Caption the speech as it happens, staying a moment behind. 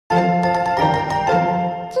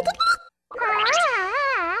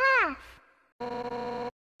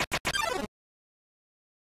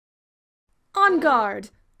guard!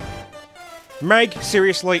 Meg,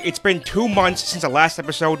 seriously, it's been 2 months since the last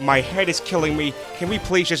episode. My head is killing me. Can we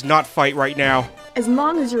please just not fight right now? As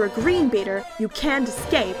long as you're a green beater, you can't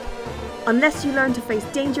escape. Unless you learn to face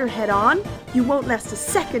danger head-on, you won't last a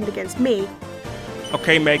second against me.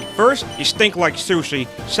 Okay, Meg, first, you stink like sushi.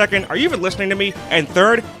 Second, are you even listening to me? And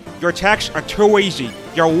third, your attacks are too easy.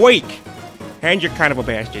 You're weak. And you're kind of a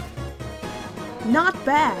bastard. Not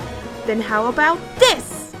bad. Then how about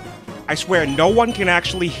this? I swear, no one can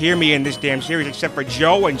actually hear me in this damn series except for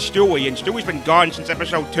Joe and Stewie's been gone since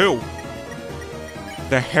episode 2.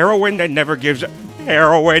 The heroine that never gives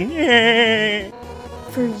heroin.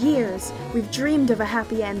 For years, we've dreamed of a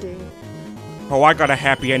happy ending. Oh, I got a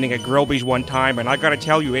happy ending at Grillby's one time, and I gotta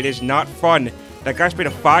tell you, it is not fun. That guy's made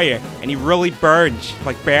a fire, and he really burns,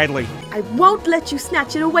 like badly. I won't let you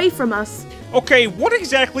snatch it away from us. Okay, what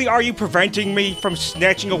exactly are you preventing me from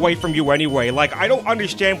snatching away from you anyway? Like, I don't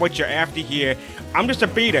understand what you're after here. I'm just a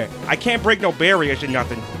beater. I can't break no barriers or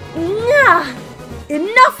nothing. Nah!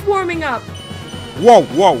 Enough warming up! Whoa,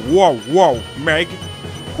 whoa, whoa, whoa, Meg.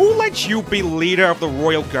 Who lets you be leader of the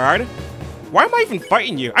Royal Guard? Why am I even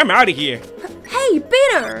fighting you? I'm out of here. Hey,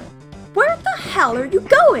 beater! Where the hell are you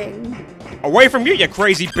going? Away from you, you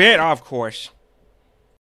crazy bit, of course.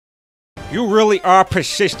 You really are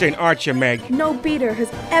persistent, aren't you, Meg? No beater has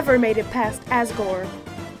ever made it past Asgore.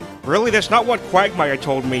 Really? That's not what Quagmire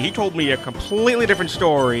told me. He told me a completely different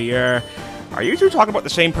story. Are you two talking about the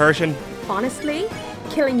same person? Honestly,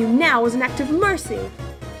 killing you now is an act of mercy.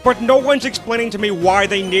 But no one's explaining to me why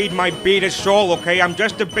they need my beta soul, okay? I'm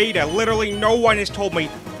just a beta. Literally no one has told me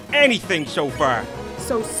anything so far.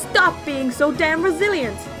 So stop being so damn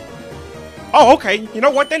resilient. Oh, okay. You know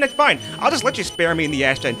what, then? That's fine. I'll just let you spare me in the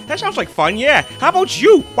ass, then. That sounds like fun, yeah. How about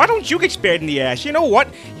you? Why don't you get spared in the ass? You know what?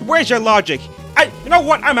 Where's your logic? You know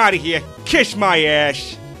what? I'm out of here. Kiss my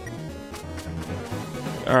ass.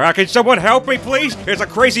 Alright, can someone help me, please? There's a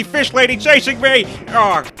crazy fish lady chasing me!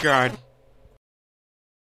 Oh, God.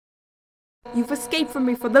 You've escaped from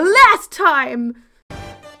me for the last time!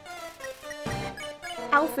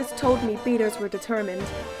 Alphys told me beaters were determined.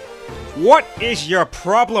 What is your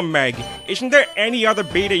problem, Meg? Isn't there any other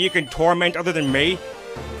beta you can torment other than me?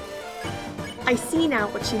 I see now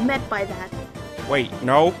what she meant by that. Wait,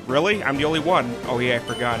 no? Really? I'm the only one. Oh yeah, I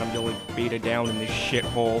forgot. I'm the only beta down in this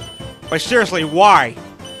shithole. But seriously, why?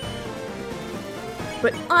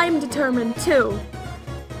 But I'm determined too.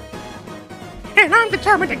 And I'm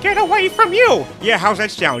determined to get away from you! Yeah, how's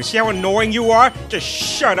that sound? See how annoying you are? Just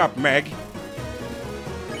shut up, Meg.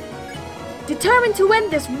 Determined to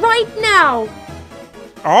end this right now!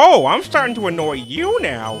 Oh, I'm starting to annoy you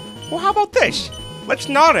now. Well, how about this? Let's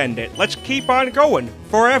not end it. Let's keep on going.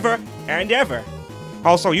 Forever and ever.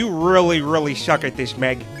 Also, you really suck at this,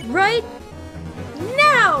 Meg. Right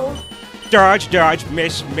now! Dodge, dodge,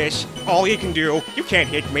 miss, miss. All you can do. You can't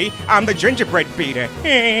hit me. I'm the gingerbread beater.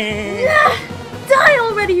 Die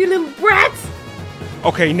already, you little brats!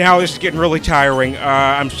 Okay, now this is getting really tiring.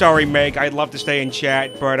 I'm sorry, Meg. I'd love to stay in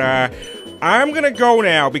chat, but, I'm gonna go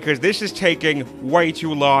now because this is taking way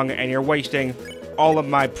too long and you're wasting all of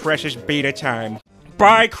my precious beta time.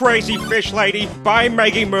 Bye, crazy fish lady. Bye,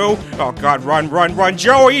 Maggie Moo. Oh, God, run, run, run.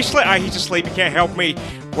 Joe, he's asleep. He can't help me.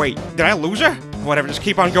 Wait, did I lose her? Whatever, just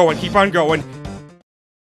keep on going, keep on going.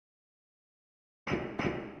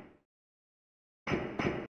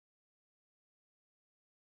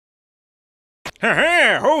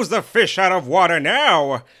 Haha, who's the fish out of water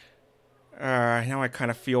now? Now I kind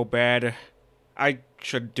of feel bad. I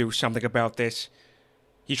should do something about this.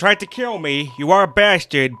 You tried to kill me. You are a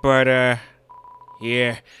bastard, but,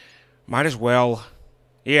 yeah. Might as well.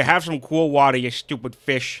 Yeah, have some cool water, you stupid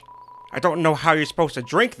fish. I don't know how you're supposed to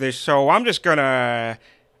drink this, so I'm just gonna...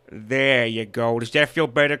 There you go. Does that feel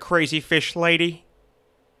better, crazy fish lady?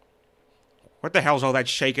 What the hell's all that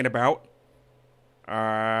shaking about?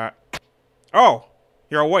 Oh,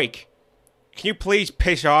 you're awake. Can you please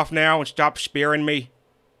piss off now and stop spearing me?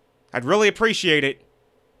 I'd really appreciate it.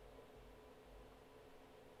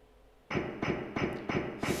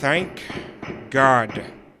 Thank God.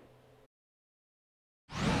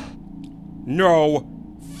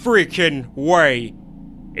 No freaking way.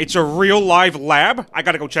 It's a real live lab? I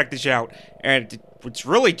gotta go check this out. And it's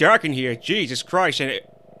really dark in here. Jesus Christ. And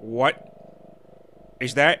what?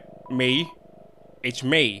 Is that me? It's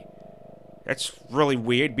me. That's really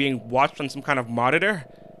weird, being watched on some kind of monitor.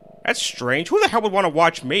 That's strange. Who the hell would want to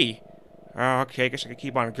watch me? Okay, I guess I can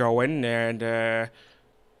keep on going, and,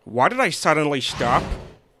 why did I suddenly stop?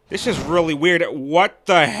 This is really weird. What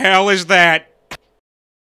the hell is that?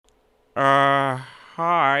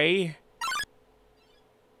 Hi?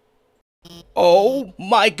 Oh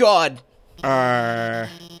my God!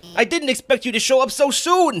 I didn't expect you to show up so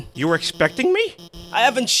soon! You were expecting me? I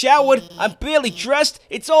haven't showered, I'm barely dressed,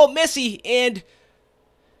 it's all messy, and...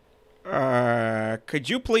 Could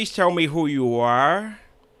you please tell me who you are?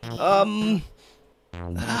 Hi,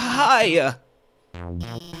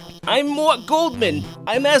 I'm Mort Goldman.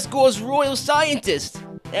 I'm Asgore's royal scientist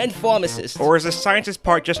and pharmacist. Or is the scientist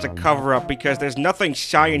part just a cover-up because there's nothing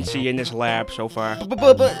science-y in this lab so far?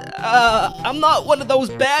 I'm not one of those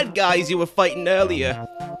bad guys you were fighting earlier.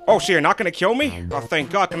 Oh, so you're not gonna kill me? Oh, thank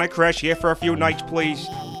God. Can I crash here for a few nights, please?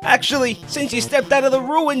 Actually, since you stepped out of the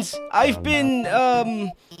ruins, I've been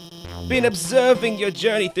observing your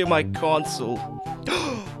journey through my console.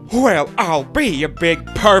 Well, I'll be, you big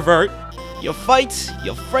pervert! Your fights,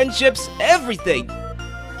 your friendships, everything.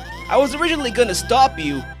 I was originally gonna stop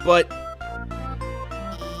you, but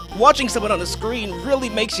watching someone on the screen really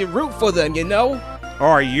makes you root for them, you know?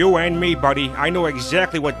 Oh, you and me, buddy. I know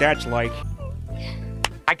exactly what that's like.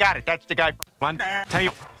 I got it. That's the guy. One, tell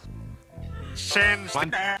you. Sins.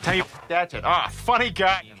 One, tell you. That's it. Ah, funny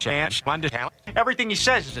guy. Chance. One, talent. Everything he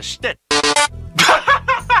says is a stick.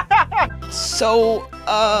 So,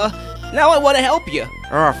 now I want to help you.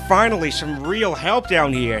 Finally, some real help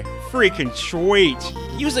down here. Freaking sweet.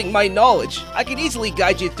 Using my knowledge, I can easily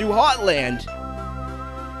guide you through Hotland.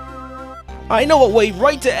 I know a way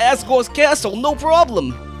right to Asgore's castle, no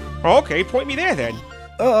problem. Okay, point me there then.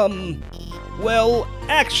 Well,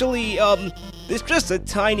 actually, there's just a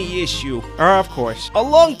tiny issue. Of course. A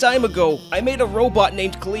long time ago, I made a robot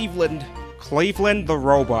named Cleveland. Cleveland the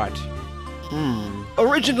robot.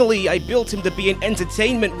 Originally, I built him to be an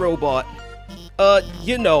entertainment robot.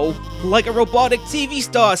 You know, like a robotic TV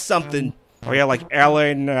star or something. Oh yeah, like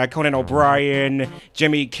Ellen, Conan O'Brien,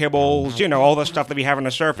 Jimmy Kibbles, you know, all the stuff that we have on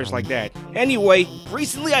the surface like that. Anyway,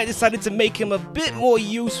 recently I decided to make him a bit more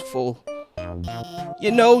useful. You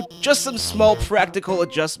know, just some small practical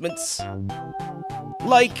adjustments.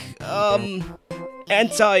 Like,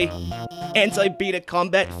 anti-beta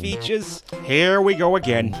combat features. Here we go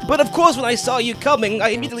again. But of course, when I saw you coming, I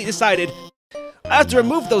immediately decided I have to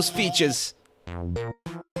remove those features.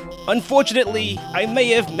 Unfortunately, I may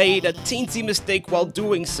have made a teensy mistake while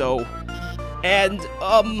doing so. And,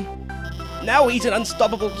 now he's an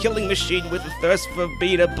unstoppable killing machine with a thirst for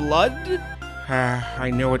beta blood?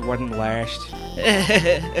 I knew it wouldn't last.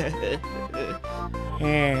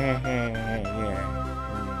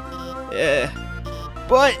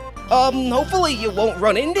 But, hopefully you won't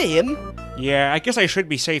run into him. Yeah, I guess I should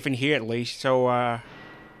be safe in here at least, so, Huh?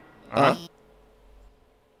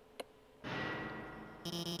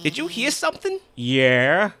 Did you hear something?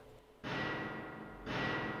 Yeah?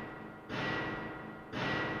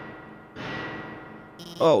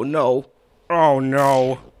 Oh no. Oh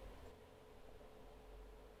no.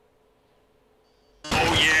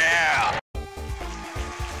 Oh, yeah.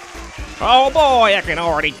 Oh boy, I can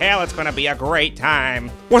already tell it's gonna be a great time.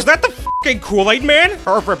 Was that the f***ing Kool-Aid Man?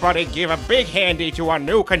 Everybody give a big handy to our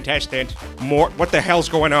new contestant. Mort, what the hell's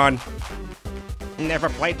going on? Never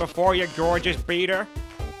played before, you gorgeous beater?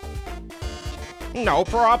 No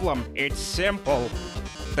problem. It's simple.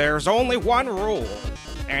 There's only one rule.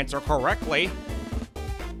 Answer correctly,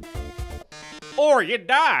 or you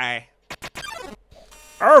die.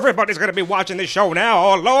 Everybody's gonna be watching this show now.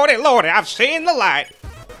 Oh, lordy, lordy, I've seen the light.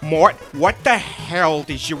 Mort, what the hell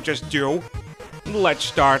did you just do? Let's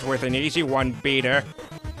start with an easy one, beater.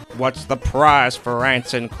 What's the prize for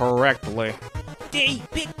answering correctly? D,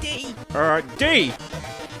 pick D. D.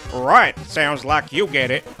 Right, sounds like you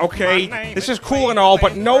get it. Okay, this is cool and all,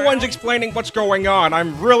 but no one's explaining what's going on.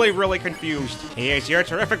 I'm really confused. Here's your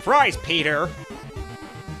terrific prize, Peter.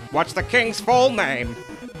 What's the king's full name?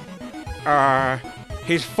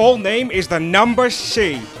 His full name is the number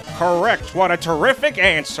C. Correct, what a terrific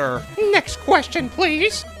answer. Next question,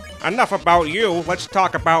 please. Enough about you, let's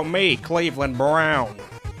talk about me, Cleveland Brown.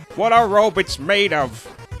 What are robots made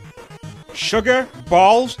of? Sugar,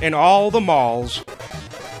 balls, and all the malls.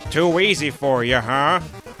 Too easy for you, huh?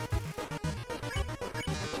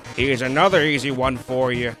 Here's another easy one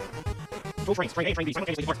for you.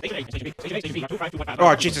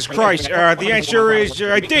 Oh, Jesus Christ. The answer is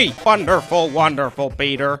D. Wonderful, wonderful,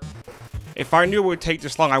 Peter. If I knew it would take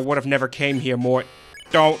this long, I would have never came here, Mort.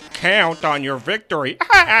 Don't count on your victory.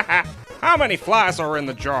 How many flies are in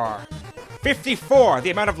the jar? 54, the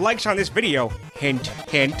amount of likes on this video. Hint,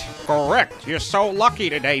 hint. Correct. You're so lucky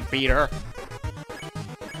today, Peter.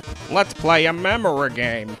 Let's play a memory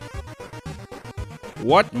game.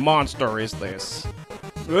 What monster is this?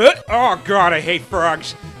 Oh god, I hate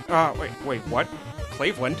frogs. Wait, what?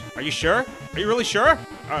 Cleveland? Are you sure? Are you really sure?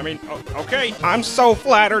 I mean, okay. I'm so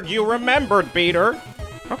flattered you remembered, Peter.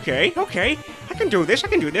 Okay. I can do this. I'm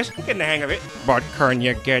getting the hang of it. But can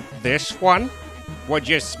you get this one? Would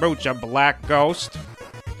you smooch a black ghost?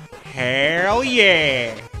 Hell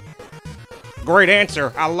yeah! Great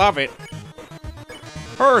answer. I love it.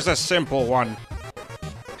 Here's a simple one.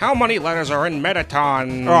 How many letters are in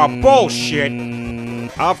Metaton? Oh, bullshit!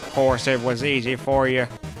 Of course it was easy for you.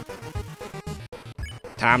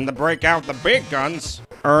 Time to break out the big guns.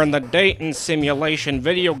 Earn the dating simulation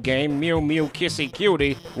video game Mew Mew Kissy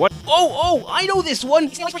Cutie. What? Oh, I know this one!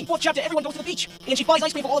 It's the ice cream. Fourth chapter, everyone goes to the beach, and she buys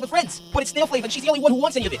ice cream for all of her friends. But it's snail flavor, and she's the only one who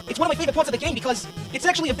wants any of it. It's one of my favorite parts of the game because it's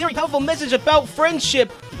actually a very powerful message about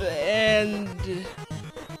friendship, and...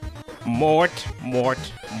 Mort.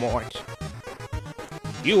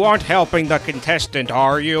 You aren't helping the contestant,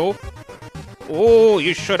 are you? Oh,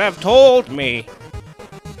 you should have told me.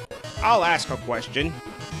 I'll ask a question.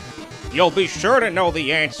 You'll be sure to know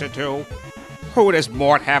the answer to. Who does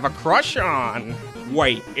Mort have a crush on?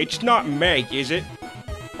 Wait, it's not Meg, is it?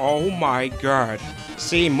 Oh my god.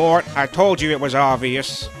 See, Mort, I told you it was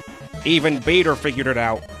obvious. Even Beater figured it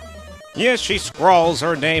out. Yes, she scrawls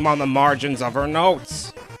her name on the margins of her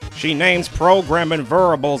notes. She names programming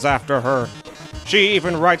variables after her. She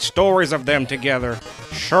even writes stories of them together.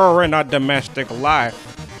 Sure in a domestic life.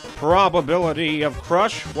 Probability of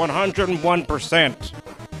crush, 101%.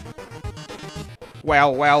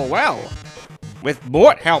 Well. With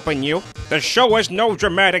Mort helping you, the show has no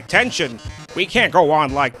dramatic tension. We can't go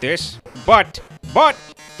on like this. But,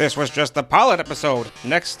 this was just the pilot episode.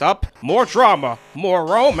 Next up, more drama, more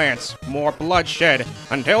romance, more bloodshed.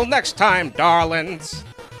 Until next time, darlings.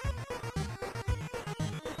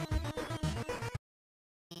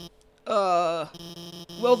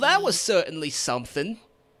 Well, that was certainly something.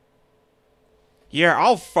 Yeah,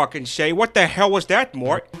 I'll fucking say, what the hell was that,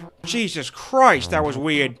 Mort? Jesus Christ, that was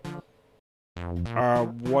weird.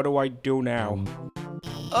 What do I do now?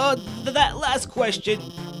 That last question.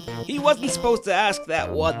 He wasn't supposed to ask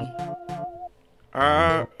that one.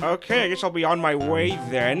 Okay, I guess I'll be on my way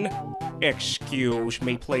then. Excuse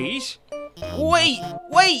me, please. Wait!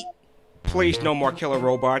 Please, no more killer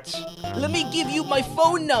robots. Let me give you my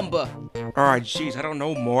phone number. Alright, jeez, I don't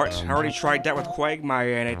know, Mort. I already tried that with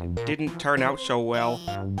Quagmire and it didn't turn out so well.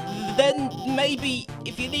 Then maybe,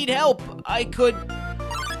 if you need help, I could...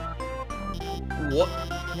 What?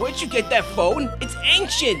 Where'd you get that phone? It's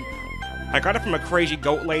ancient! I got it from a crazy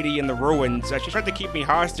goat lady in the ruins. She tried to keep me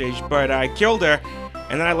hostage, but I killed her,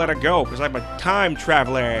 and then I let her go, because I'm a time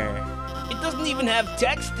traveler. It doesn't even have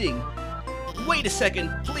texting. Wait a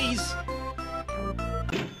second, please.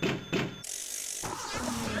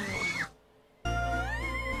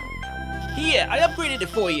 Here, I upgraded it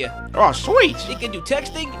for you. Oh, sweet! It can do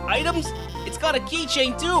texting, items, it's got a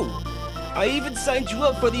keychain too. I even signed you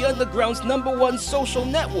up for the Underground's #1 social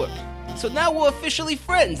network. So now we're officially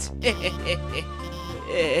friends.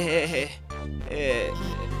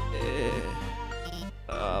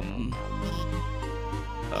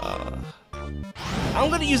 I'm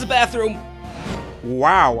gonna use the bathroom.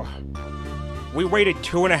 Wow. We waited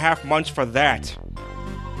 2.5 months for that.